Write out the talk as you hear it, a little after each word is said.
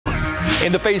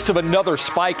In the face of another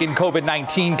spike in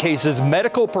COVID-19 cases,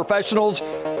 medical professionals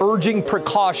urging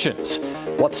precautions.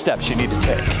 What steps you need to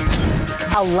take?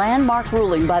 A landmark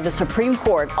ruling by the Supreme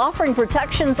Court offering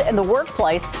protections in the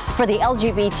workplace for the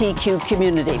LGBTQ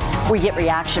community. We get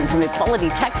reaction from Equality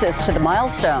Texas to the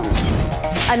milestone.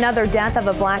 Another death of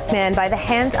a black man by the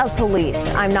hands of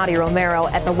police. I'm Nadia Romero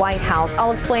at the White House.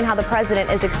 I'll explain how the president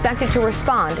is expected to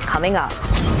respond coming up.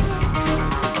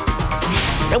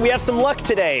 And we have some luck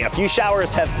today. A few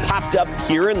showers have popped up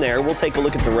here and there. We'll take a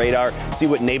look at the radar, see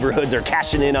what neighborhoods are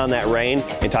cashing in on that rain,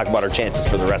 and talk about our chances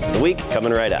for the rest of the week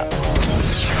coming right up.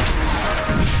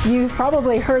 You've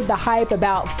probably heard the hype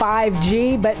about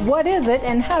 5G, but what is it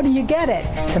and how do you get it?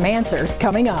 Some answers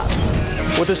coming up.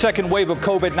 With the second wave of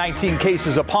COVID-19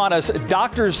 cases upon us,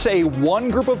 doctors say one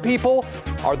group of people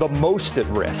are the most at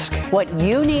risk. What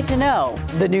you need to know.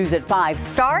 The News at 5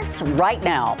 starts right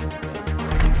now.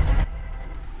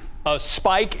 A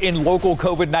spike in local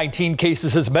COVID-19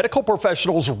 cases has medical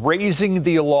professionals raising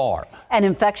the alarm. An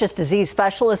infectious disease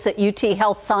specialist at UT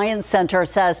Health Science Center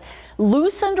says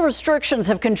loosened restrictions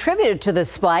have contributed to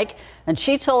this spike. And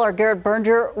she told our Garrett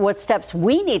Berger what steps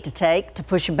we need to take to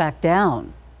push it back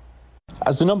down.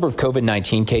 As the number of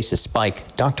COVID-19 cases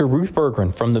spike, Dr. Ruth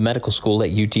Berggren from the medical school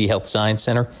at UT Health Science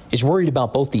Center is worried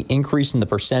about both the increase in the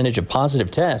percentage of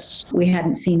positive tests. We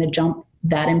hadn't seen a jump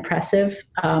that impressive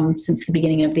since the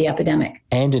beginning of the epidemic.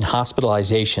 And in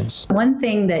hospitalizations. One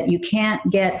thing that you can't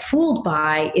get fooled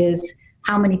by is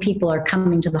how many people are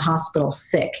coming to the hospital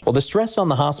sick. Well, the stress on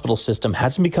the hospital system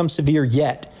hasn't become severe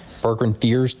yet. Berggren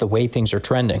fears the way things are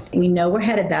trending. We know we're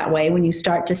headed that way. When you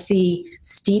start to see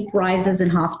steep rises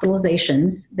in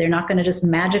hospitalizations, they're not going to just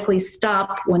magically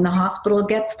stop when the hospital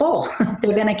gets full.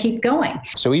 They're going to keep going.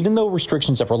 So even though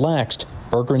restrictions have relaxed,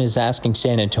 Berggren is asking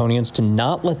San Antonians to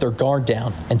not let their guard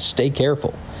down and stay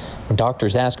careful. When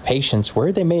doctors ask patients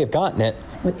where they may have gotten it,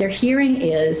 what they're hearing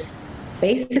is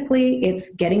basically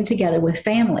it's getting together with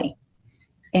family.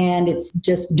 And it's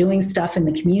just doing stuff in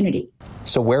the community.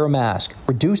 So wear a mask,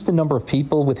 reduce the number of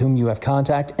people with whom you have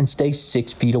contact, and stay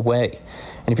 6 feet away.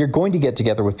 And if you're going to get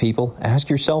together with people, ask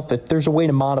yourself if there's a way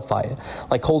to modify it,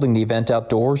 like holding the event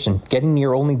outdoors and getting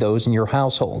near only those in your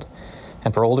household.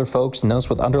 And for older folks and those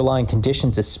with underlying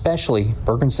conditions especially,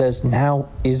 Berggren says now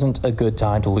isn't a good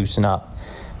time to loosen up.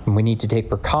 And we need to take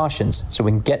precautions so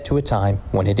we can get to a time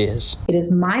when it is. It is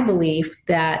my belief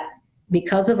that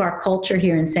because of our culture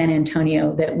here in San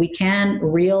Antonio, that we can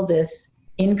reel this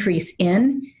increase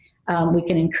in. We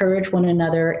can encourage one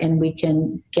another and we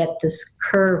can get this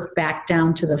curve back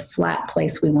down to the flat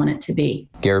place we want it to be.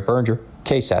 Garrett Berger,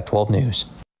 KSAT 12 News.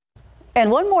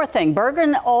 And one more thing,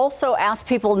 Berggren also asked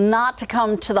people not to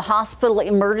come to the hospital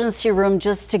emergency room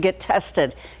just to get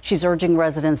tested. She's urging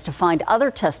residents to find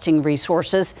other testing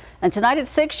resources. And tonight at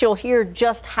 6, you'll hear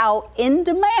just how in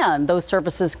demand those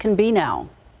services can be now.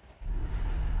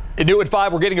 In New at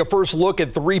 5, we're getting a first look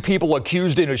at 3 people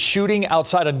accused in a shooting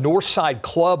outside a Northside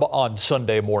club on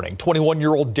Sunday morning.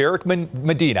 21-year-old Derek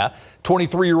Medina,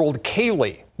 23-year-old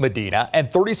Kaylee Medina, and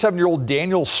 37-year-old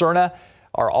Daniel Cerna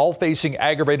are all facing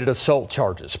aggravated assault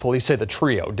charges. Police say the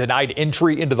trio denied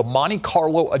entry into the Monte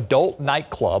Carlo adult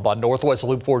nightclub on Northwest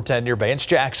Loop 410 near Vance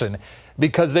Jackson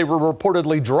because they were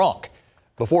reportedly drunk.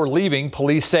 Before leaving,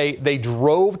 police say they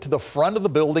drove to the front of the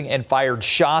building and fired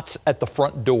shots at the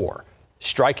front door,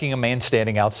 striking a man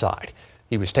standing outside.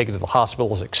 He was taken to the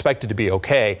hospital, is expected to be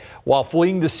okay. While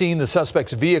fleeing the scene, the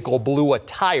suspect's vehicle blew a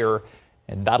tire,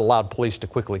 and that allowed police to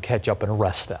quickly catch up and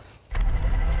arrest them.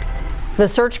 The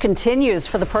search continues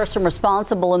for the person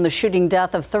responsible in the shooting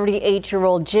death of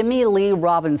 38-year-old Jimmy Lee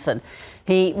Robinson.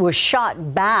 He was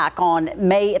shot back on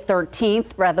May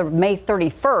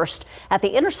 31st at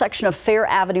the intersection of Fair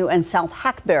Avenue and South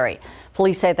Hackberry.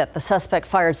 Police say that the suspect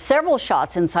fired several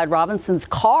shots inside Robinson's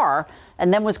car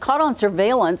and then was caught on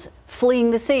surveillance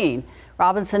fleeing the scene.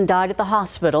 Robinson died at the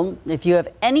hospital. If you have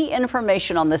any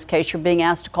information on this case, you're being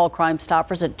asked to call Crime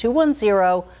Stoppers at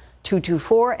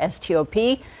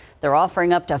 210-224-STOP. They're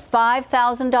offering up to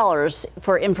 $5,000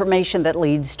 for information that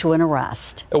leads to an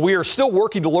arrest. We are still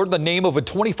working to learn the name of a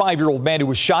 25-year-old man who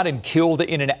was shot and killed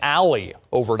in an alley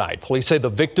overnight. Police say the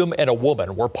victim and a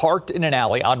woman were parked in an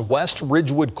alley on West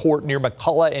Ridgewood Court near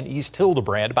McCullough and East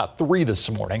Hildebrand about 3 this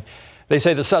morning. They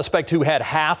say the suspect, who had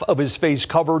half of his face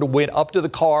covered, went up to the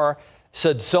car,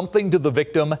 said something to the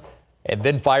victim, and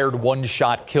then fired one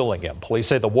shot, killing him. Police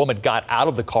say the woman got out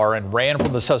of the car and ran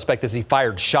from the suspect as he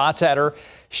fired shots at her.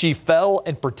 She fell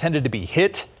and pretended to be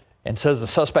hit and says the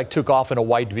suspect took off in a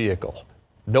white vehicle.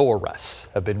 No arrests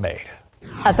have been made.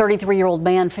 A 33-year-old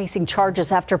man facing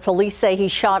charges after police say he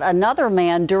shot another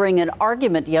man during an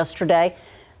argument yesterday.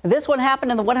 This one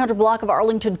happened in the 100 block of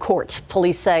Arlington Court.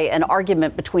 Police say an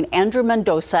argument between Andrew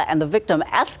Mendoza and the victim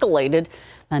escalated.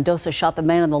 Mendoza shot the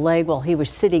man in the leg while he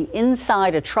was sitting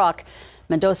inside a truck.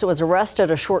 Mendoza was arrested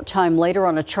a short time later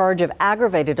on a charge of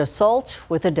aggravated assault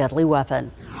with a deadly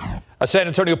weapon. A San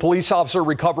Antonio police officer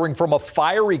recovering from a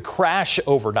fiery crash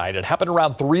overnight. It happened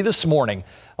around 3 this morning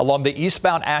along the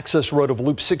eastbound access road of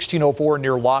Loop 1604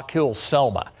 near Lock Hill,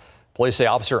 Selma. Police say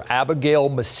Officer Abigail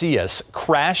Macias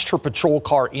crashed her patrol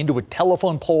car into a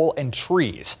telephone pole and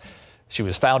trees. She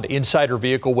was found inside her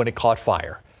vehicle when it caught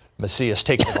fire. Macias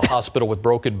taken to the hospital with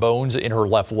broken bones in her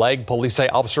left leg. Police say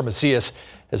Officer Macias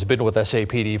has been with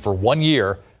SAPD for 1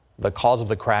 year. The cause of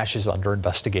the crash is under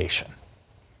investigation.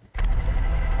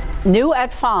 New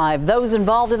at 5, those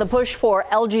involved in the push for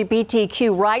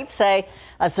LGBTQ rights say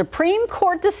a Supreme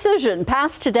Court decision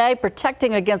passed today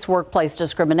protecting against workplace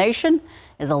discrimination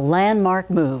is a landmark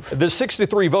move. The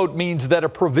 6-3 vote means that a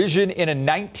provision in a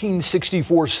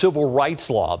 1964 civil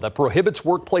rights law that prohibits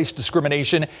workplace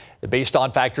discrimination based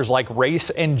on factors like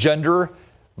race and gender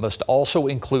must also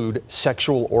include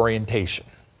sexual orientation.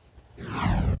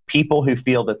 People who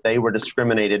feel that they were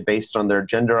discriminated based on their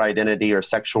gender identity or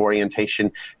sexual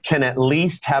orientation can at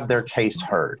least have their case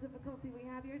heard.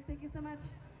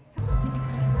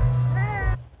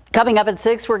 Coming up at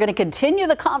 6, we're going to continue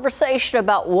the conversation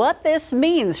about what this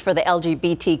means for the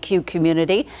LGBTQ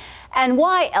community and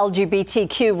why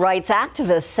LGBTQ rights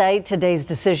activists say today's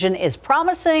decision is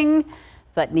promising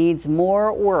but needs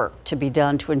more work to be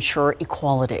done to ensure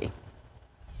equality.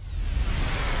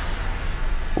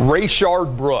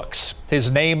 Rayshard Brooks, his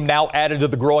name now added to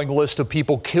the growing list of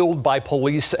people killed by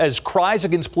police as cries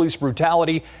against police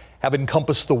brutality have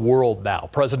encompassed the world now.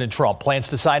 President Trump plans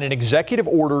to sign an executive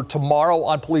order tomorrow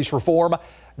on police reform.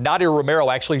 Nadia Romero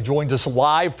actually joins us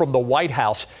live from the White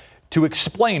House to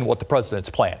explain what the president's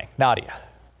planning. Nadia.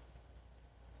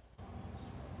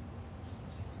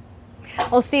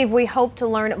 Well, Steve, we hope to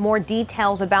learn more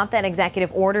details about that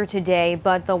executive order today,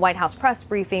 but the White House press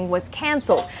briefing was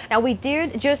canceled. Now, we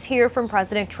did just hear from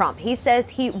President Trump. He says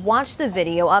he watched the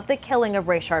video of the killing of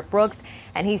Rayshard Brooks,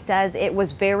 and he says it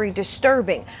was very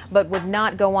disturbing, but would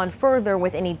not go on further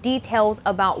with any details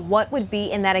about what would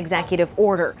be in that executive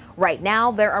order. Right now,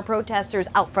 there are protesters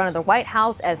out front of the White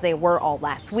House, as they were all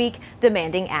last week,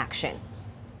 demanding action.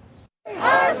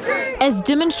 As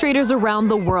demonstrators around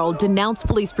the world denounce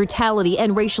police brutality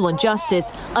and racial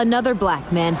injustice, another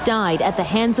black man died at the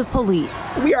hands of police.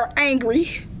 We are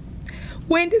angry.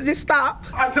 When does it stop?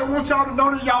 I just want y'all to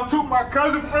know that y'all took my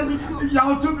cousin from me.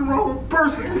 Y'all took the wrong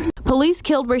person. Police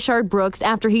killed Rayshard Brooks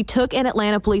after he took an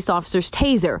Atlanta police officer's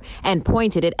taser and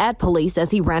pointed it at police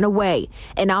as he ran away.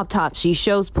 An autopsy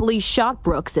shows police shot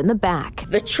Brooks in the back.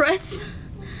 The trust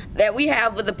that we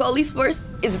have with the police force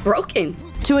is broken.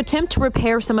 To attempt to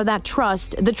repair some of that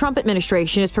trust, the Trump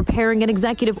administration is preparing an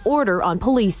executive order on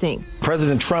policing.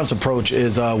 President Trump's approach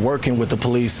is working with the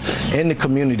police in the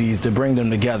communities to bring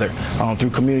them together through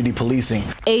community policing.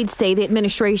 Aides say the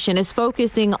administration is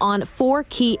focusing on 4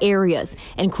 key areas,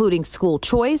 including school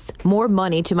choice, more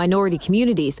money to minority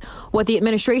communities, what the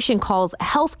administration calls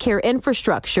health care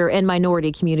infrastructure in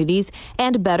minority communities,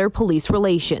 and better police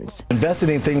relations. Investing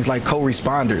in things like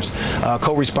co-responders.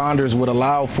 Co-responders would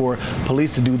allow for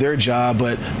police to do their job,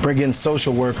 but bring in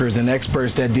social workers and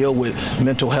experts that deal with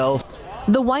mental health.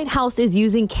 The White House is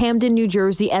using Camden, New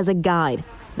Jersey as a guide.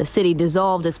 The city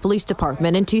dissolved its police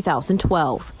department in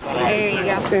 2012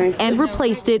 and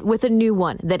replaced it with a new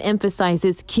one that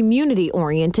emphasizes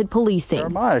community-oriented policing.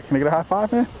 Jeremiah, can I get a high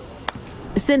five, man?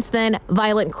 Since then,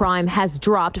 violent crime has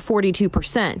dropped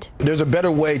 42%. There's a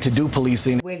better way to do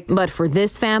policing. But for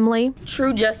this family,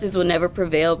 true justice will never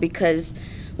prevail because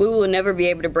we will never be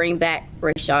able to bring back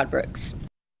Rayshard Brooks.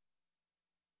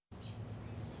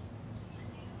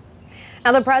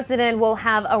 Now, the president will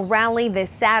have a rally this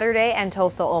Saturday in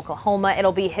Tulsa, Oklahoma.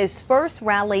 It'll be his first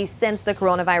rally since the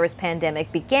coronavirus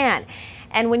pandemic began.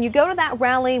 And when you go to that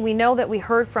rally, we know that we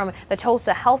heard from the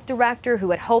Tulsa health director who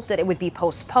had hoped that it would be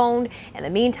postponed. In the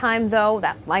meantime, though,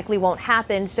 that likely won't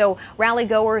happen. So rally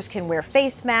goers can wear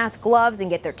face masks, gloves, and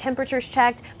get their temperatures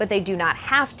checked, but they do not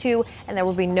have to, and there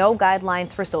will be no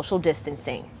guidelines for social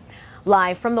distancing.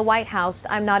 Live from the White House,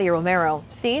 I'm Nadia Romero.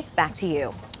 Steve, back to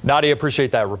you. Nadia,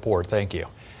 appreciate that report. Thank you.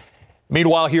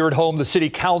 Meanwhile, here at home, the City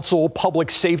Council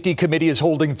Public Safety Committee is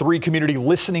holding 3 community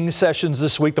listening sessions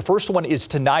this week. The first one is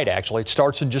tonight, actually. It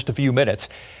starts in just a few minutes.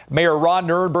 Mayor Ron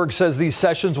Nirenberg says these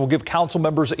sessions will give council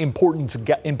members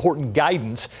important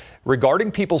guidance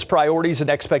regarding people's priorities and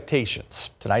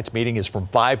expectations. Tonight's meeting is from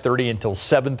 5:30 until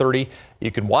 7:30.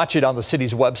 You can watch it on the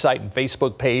city's website and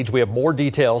Facebook page. We have more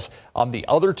details on the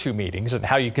other 2 meetings and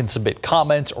how you can submit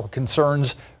comments or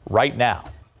concerns right now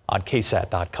on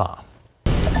KSAT.com.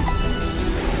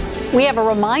 We have a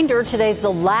reminder, today's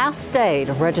the last day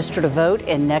to register to vote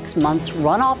in next month's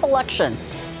runoff election.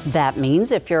 That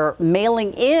means if you're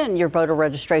mailing in your voter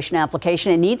registration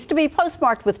application, it needs to be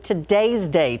postmarked with today's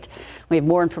date. We have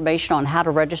more information on how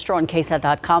to register on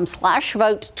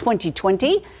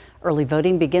ksat.com/vote2020. Early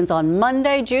voting begins on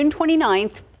Monday, June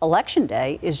 29th. Election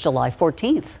Day is July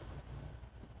 14th.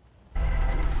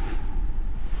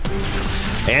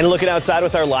 And looking outside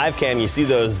with our live cam, you see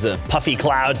those puffy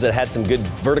clouds that had some good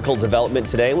vertical development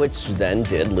today, which then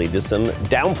did lead to some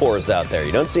downpours out there.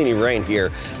 You don't see any rain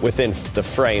here within the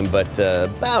frame, but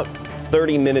about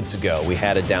 30 minutes ago, we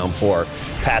had a downpour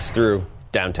pass through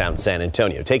downtown San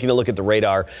Antonio. Taking a look at the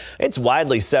radar, it's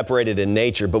widely separated in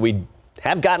nature, but we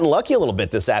have gotten lucky a little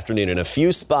bit this afternoon in a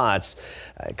few spots.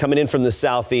 Coming in from the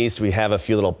southeast, we have a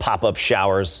few little pop-up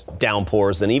showers,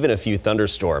 downpours, and even a few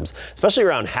thunderstorms, especially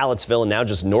around Hallettsville and now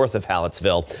just north of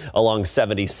Hallettsville along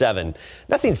 77.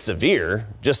 Nothing severe,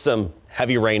 just some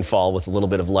heavy rainfall with a little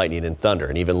bit of lightning and thunder.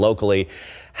 And even locally,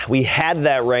 we had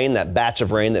that rain, that batch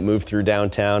of rain that moved through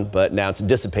downtown, but now it's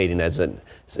dissipating as it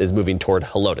is moving toward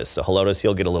Helotes. So Helotes,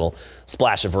 he'll get a little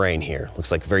splash of rain here. Looks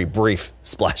like a very brief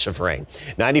splash of rain.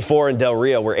 94 in Del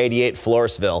Rio, we're 88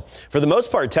 Floresville. For the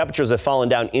most part, temperatures have fallen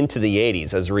down into the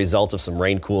 80s as a result of some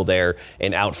rain-cooled air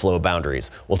and outflow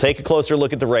boundaries. We'll take a closer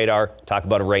look at the radar, talk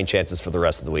about rain chances for the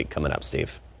rest of the week coming up,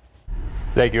 Steve.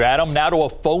 Thank you, Adam. Now to a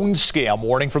phone scam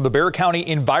warning from the Bexar County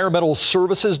Environmental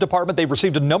Services Department. They've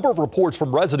received a number of reports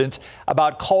from residents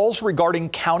about calls regarding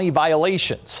county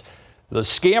violations. The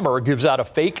scammer gives out a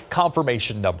fake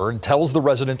confirmation number and tells the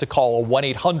resident to call a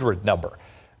 1-800 number.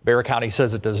 Bexar County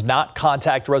says it does not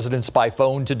contact residents by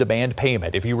phone to demand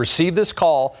payment. If you receive this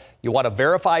call, you want to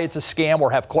verify it's a scam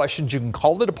or have questions, you can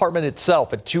call the department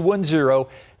itself at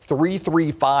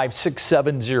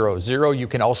 210-335-6700. You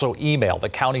can also email the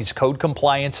county's code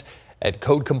compliance at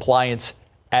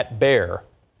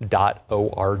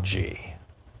codecompliance@bear.org.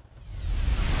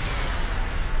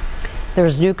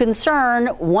 There's new concern.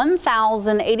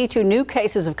 1,082 new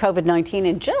cases of COVID-19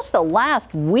 in just the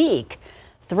last week.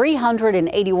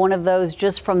 381 of those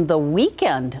just from the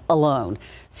weekend alone.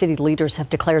 City leaders have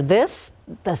declared this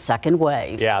the second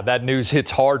wave. Yeah, that news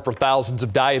hits hard for thousands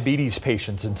of diabetes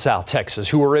patients in South Texas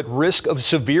who are at risk of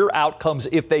severe outcomes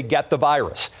if they get the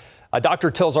virus. A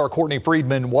doctor tells our Courtney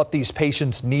Friedman what these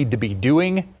patients need to be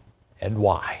doing and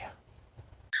why.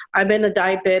 I've been a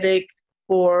diabetic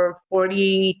for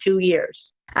 42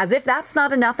 years. As if that's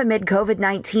not enough amid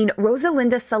COVID-19,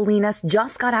 Rosalinda Salinas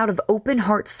just got out of open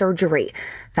heart surgery,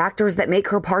 factors that make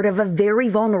her part of a very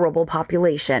vulnerable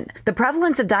population. The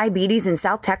prevalence of diabetes in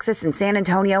South Texas and San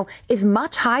Antonio is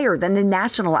much higher than the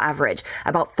national average.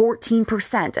 About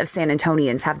 14% of San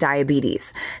Antonians have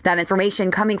diabetes. That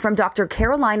information coming from Dr.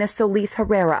 Carolina Solis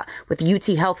Herrera with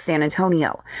UT Health San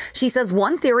Antonio. She says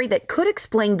one theory that could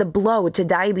explain the blow to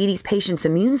diabetes patients'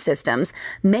 immune systems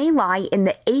may lie in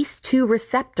the ACE2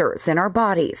 receptors in our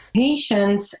bodies.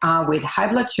 Patients with high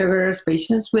blood sugars,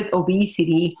 patients with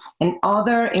obesity, and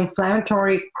other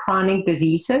inflammatory chronic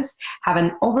diseases have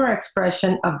an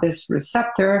overexpression of this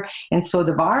receptor. And so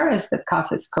the virus that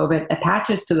causes COVID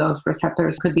attaches to those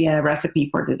receptors. Could be a recipe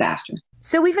for disaster.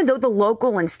 So even though the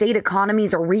local and state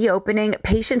economies are reopening,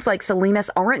 patients like Salinas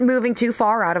aren't moving too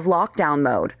far out of lockdown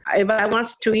mode. If I want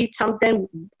to eat something,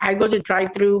 I go to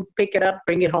drive-through, pick it up,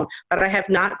 bring it home. But I have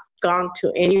not gone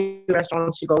to any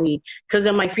restaurants to go eat because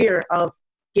of my fear of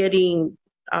getting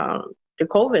the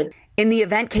COVID. In the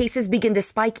event cases begin to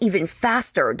spike even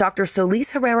faster, Dr.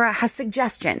 Solis Herrera has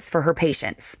suggestions for her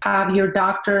patients. Have your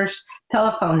doctor's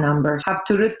telephone numbers. Have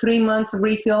 2 to 3 months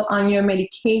refill on your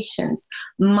medications.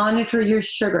 Monitor your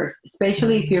sugars,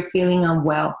 especially if you're feeling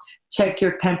unwell. Check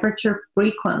your temperature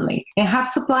frequently and have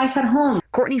supplies at home.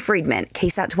 Courtney Friedman,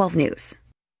 KSAT 12 News.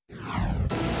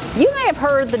 You may have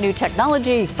heard the new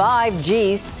technology,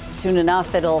 5G. Soon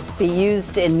enough, it'll be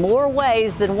used in more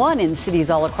ways than one in cities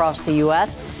all across the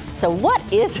U.S. So what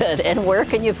is it and where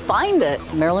can you find it?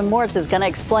 Marilyn Moritz is going to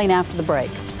explain after the break.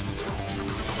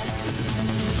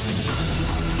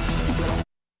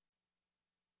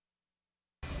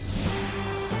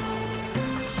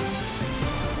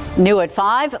 New at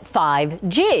 5,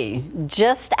 5G.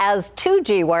 Just as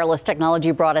 2G wireless technology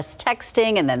brought us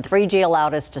texting and then 3G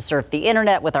allowed us to surf the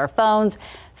internet with our phones,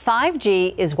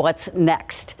 5G is what's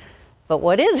next. But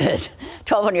what is it?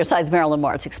 12 on your side's Marilyn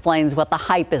Moritz explains what the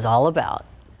hype is all about.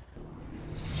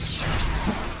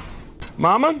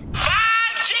 Mama?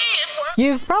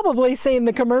 You've probably seen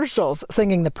the commercials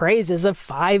singing the praises of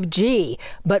 5G,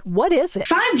 but what is it?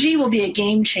 5G will be a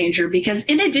game changer because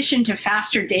in addition to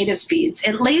faster data speeds,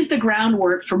 it lays the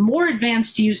groundwork for more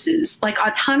advanced uses like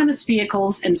autonomous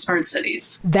vehicles and smart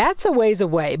cities. That's a ways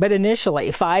away, but initially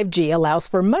 5G allows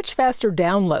for much faster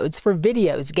downloads for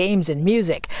videos, games, and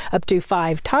music, up to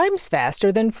 5 times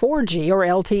faster than 4G or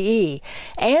LTE.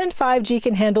 And 5G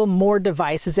can handle more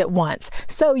devices at once,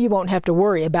 so you won't have to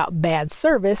worry about bad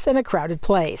service in a crowded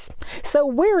place. So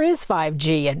where is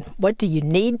 5G and what do you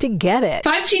need to get it?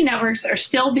 5G networks are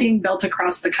still being built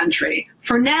across the country.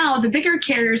 For now, the bigger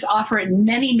carriers offer it in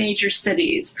many major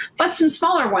cities, but some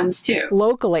smaller ones too.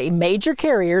 Locally, major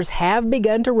carriers have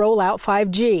begun to roll out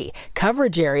 5G.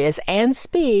 Coverage areas and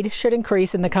speed should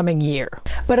increase in the coming year.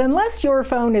 But unless your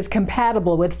phone is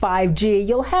compatible with 5G,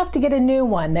 you'll have to get a new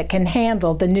one that can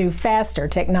handle the new faster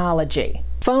technology.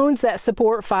 Phones that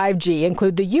support 5G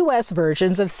include the U.S.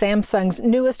 versions of Samsung's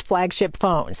newest flagship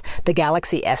phones, the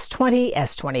Galaxy S20,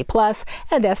 S20 Plus,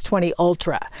 and S20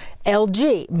 Ultra.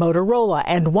 LG, Motorola,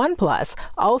 and OnePlus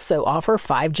also offer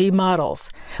 5G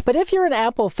models. But if you're an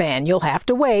Apple fan, you'll have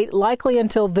to wait, likely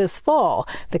until this fall.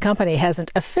 The company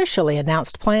hasn't officially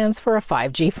announced plans for a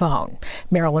 5G phone.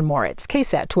 Marilyn Moritz,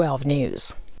 KSAT 12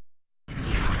 News.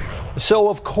 So,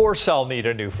 of course, I'll need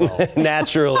a new phone.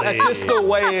 Naturally. That's just the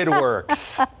way it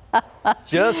works.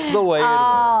 Just the way it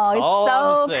works.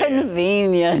 Oh, it's so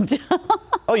convenient.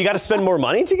 Oh, you got to spend more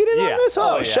money to get in on this?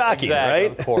 Oh, yeah, shocking, exactly,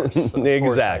 right? Of course.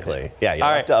 Exactly. Yeah, you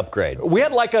have to upgrade. We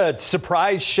had like a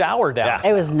surprise shower down.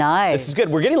 It was nice. This is good.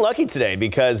 We're getting lucky today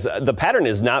because the pattern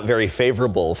is not very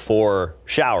favorable for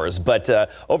showers. But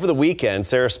over the weekend,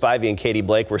 Sarah Spivey and Katie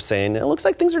Blake were saying, it looks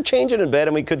like things are changing a bit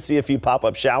and we could see a few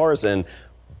pop-up showers, and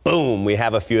boom, we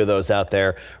have a few of those out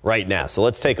there right now. So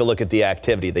let's take a look at the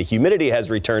activity. The humidity has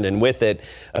returned, and with it,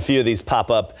 a few of these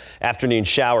pop-up afternoon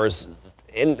showers.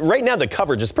 And right now the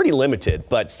coverage is pretty limited,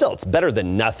 but still it's better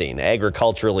than nothing.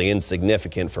 Agriculturally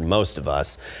insignificant for most of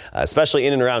us, especially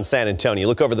in and around San Antonio.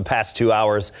 Look over the past 2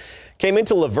 hours. Came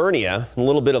into Lavernia, a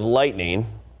little bit of lightning,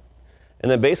 and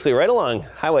then basically right along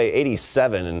Highway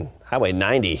 87 and Highway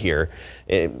 90 here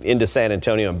into San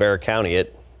Antonio and Bexar County.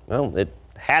 It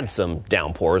had some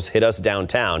downpours, hit us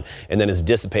downtown, and then is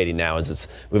dissipating now as it's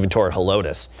moving toward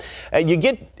Helotes. You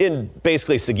get in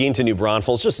basically Seguin to New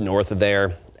Braunfels, just north of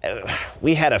there.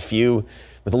 We had a few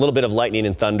with a little bit of lightning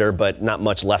and thunder, but not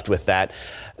much left with that.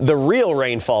 The real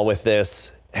rainfall with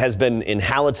this has been in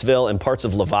Hallettsville and parts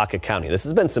of Lavaca County. This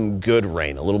has been some good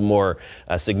rain, a little more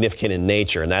significant in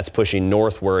nature, and that's pushing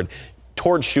northward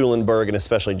towards Schulenburg and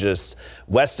especially just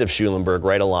west of Schulenburg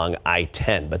right along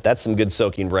I-10. But that's some good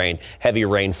soaking rain, heavy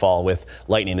rainfall with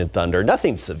lightning and thunder.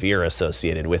 Nothing severe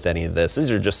associated with any of this. These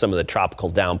are just some of the tropical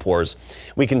downpours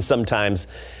we can sometimes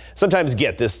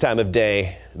get this time of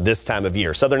day, this time of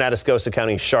year. Southern Atascosa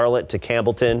County, Charlotte to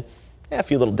Campbellton, a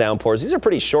few little downpours. These are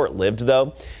pretty short-lived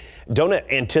though. Don't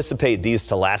anticipate these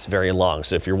to last very long.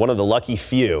 So if you're one of the lucky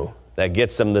few that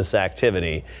gets some of this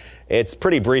activity, it's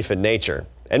pretty brief in nature.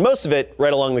 And most of it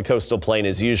right along the coastal plain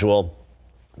as usual.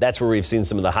 That's where we've seen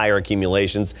some of the higher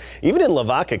accumulations. Even in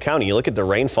Lavaca County, you look at the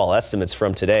rainfall estimates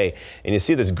from today, and you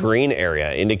see this green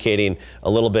area indicating a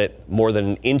little bit more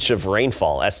than an inch of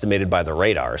rainfall estimated by the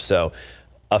radar. So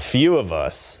a few of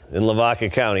us in Lavaca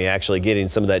County actually getting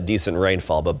some of that decent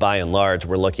rainfall, but by and large,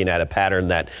 we're looking at a pattern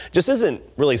that just isn't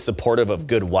really supportive of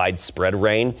good widespread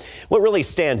rain. What really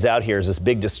stands out here is this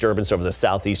big disturbance over the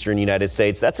southeastern United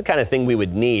States. That's the kind of thing we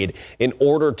would need in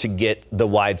order to get the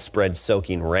widespread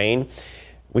soaking rain.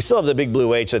 We still have the big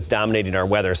blue H that's dominating our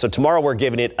weather. So tomorrow we're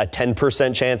giving it a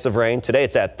 10% chance of rain. Today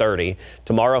it's at 30,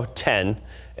 tomorrow 10.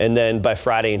 And then by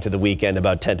Friday into the weekend,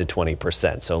 about 10 to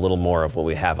 20%. So a little more of what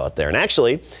we have out there. And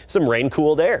actually, some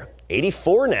rain-cooled air.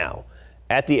 84 now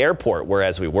at the airport,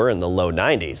 whereas we were in the low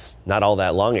 90s not all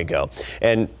that long ago.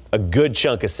 And a good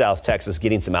chunk of South Texas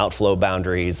getting some outflow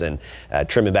boundaries and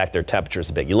trimming back their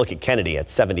temperatures a bit. You look at Kennedy at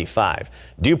 75.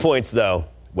 Dew points, though,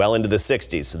 well into the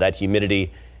 60s. So that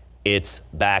humidity, it's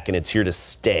back and it's here to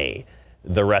stay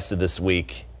the rest of this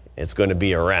week. It's going to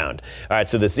be around. All right,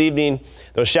 so this evening,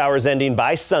 those showers ending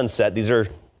by sunset. These are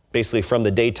basically from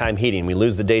the daytime heating. We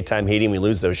lose the daytime heating, we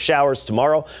lose those showers.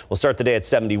 Tomorrow, we'll start the day at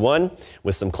 71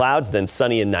 with some clouds, then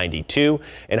sunny and 92.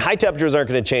 And high temperatures aren't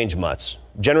going to change much.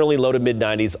 Generally low to mid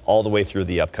 90s all the way through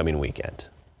the upcoming weekend.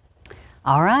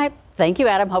 All right. Thank you,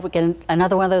 Adam. Hope we get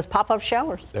another one of those pop-up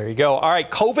showers. There you go. All right,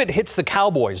 COVID hits the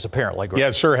Cowboys, apparently. Yeah,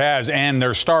 it sure has. And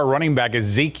their star running back,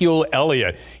 Ezekiel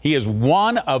Elliott. He is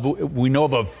one of, we know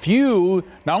of a few,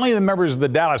 not only the members of the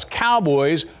Dallas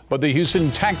Cowboys, but the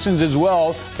Houston Texans as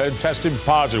well, that have tested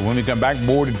positive. When we come back,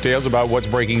 more details about what's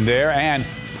breaking there. And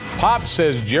Pop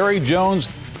says Jerry Jones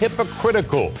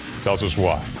hypocritical. Tells us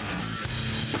why.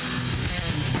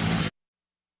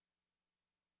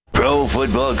 Pro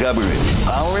football coverage,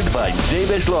 powered by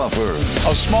Davis Law Firm.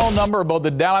 A small number of both the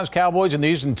Dallas Cowboys and the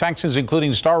Houston Texans,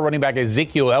 including star running back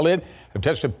Ezekiel Elliott, have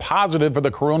tested positive for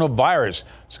the coronavirus.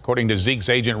 It's according to Zeke's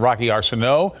agent Rocky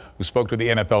Arsenault, who spoke to the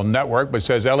NFL Network, but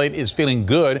says Elliott is feeling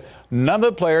good. None of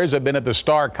the players have been at the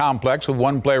Star Complex, with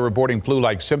one player reporting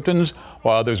flu-like symptoms,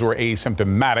 while others were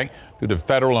asymptomatic. Due to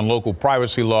federal and local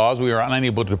privacy laws, we are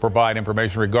unable to provide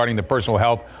information regarding the personal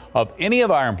health of any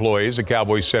of our employees, the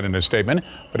Cowboys said in a statement,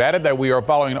 but added that we are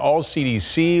following all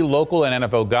CDC, local, and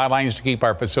NFL guidelines to keep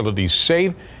our facilities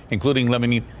safe, including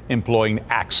limiting employee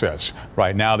access.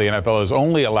 Right now, the NFL is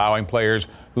only allowing players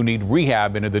who need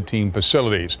rehab into the team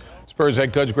facilities. Spurs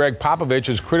head coach Greg Popovich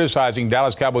is criticizing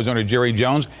Dallas Cowboys owner Jerry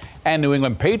Jones and New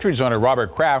England Patriots owner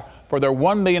Robert Kraft for their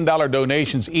 $1 million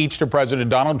donations each to President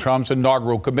Donald Trump's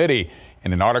inaugural committee.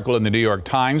 In an article in the New York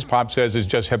Times, Pop says it's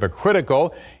just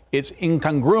hypocritical. It's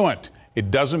incongruent. It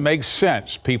doesn't make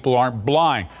sense. People aren't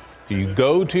blind. Do you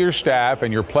go to your staff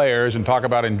and your players and talk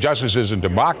about injustices in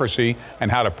democracy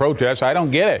and how to protest? I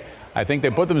don't get it. I think they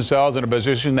put themselves in a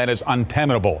position that is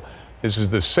untenable. This is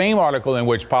the same article in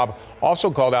which Pop also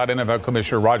called out NFL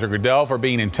Commissioner Roger Goodell for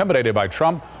being intimidated by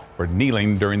Trump for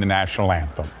kneeling during the national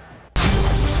anthem.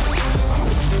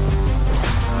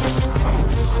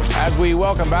 As we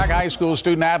welcome back high school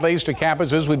student athletes to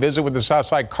campuses, we visit with the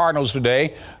Southside Cardinals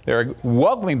today. They're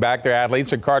welcoming back their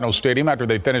athletes at Cardinal Stadium after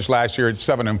they finished last year at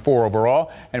 7-4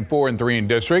 overall and 4-3 in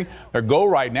district. Their goal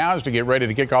right now is to get ready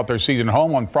to kick off their season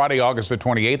home on Friday, August the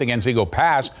 28th against Eagle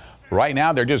Pass. Right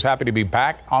now, they're just happy to be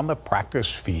back on the practice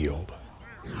field.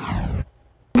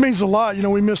 It means a lot. You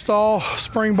know, we missed all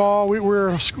spring ball. We're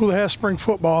a school that has spring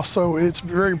football, so it's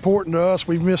very important to us.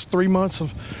 We've missed 3 months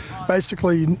of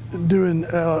basically doing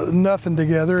nothing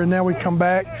together, and now we come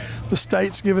back. The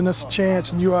state's given us a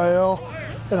chance in UIL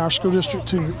and our school district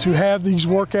to have these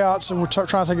workouts, and we're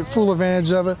trying to take full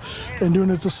advantage of it and doing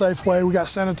it the safe way. We got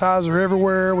sanitizer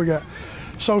everywhere. We got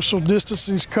social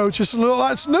distancing coaches.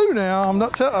 It's new now. I'm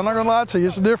not going to lie to you.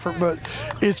 It's different, but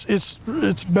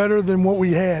it's better than what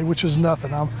we had, which is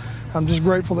nothing. I'm just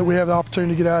grateful that we have the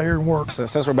opportunity to get out here and work.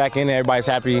 Since we're back in there, everybody's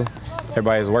happy.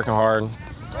 Everybody's working hard,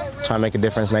 trying to make a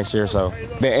difference next year. So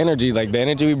the energy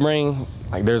we bring,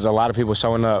 there's a lot of people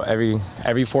showing up.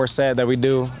 Every fourth set that we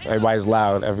do, everybody's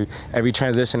loud. Every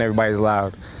transition, everybody's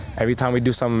loud. Every time we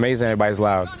do something amazing, everybody's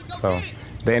loud. So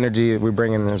the energy we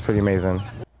bring in is pretty amazing.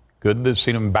 Good to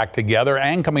see them back together.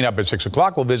 And coming up at 6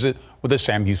 o'clock, we'll visit with the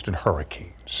Sam Houston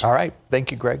Hurricanes. All right.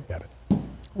 Thank you, Greg. Got it.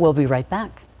 We'll be right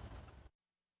back.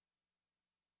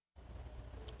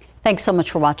 Thanks so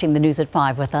much for watching the News at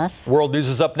 5 with us. World News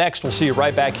is up next. We'll see you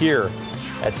right back here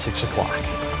at 6 o'clock.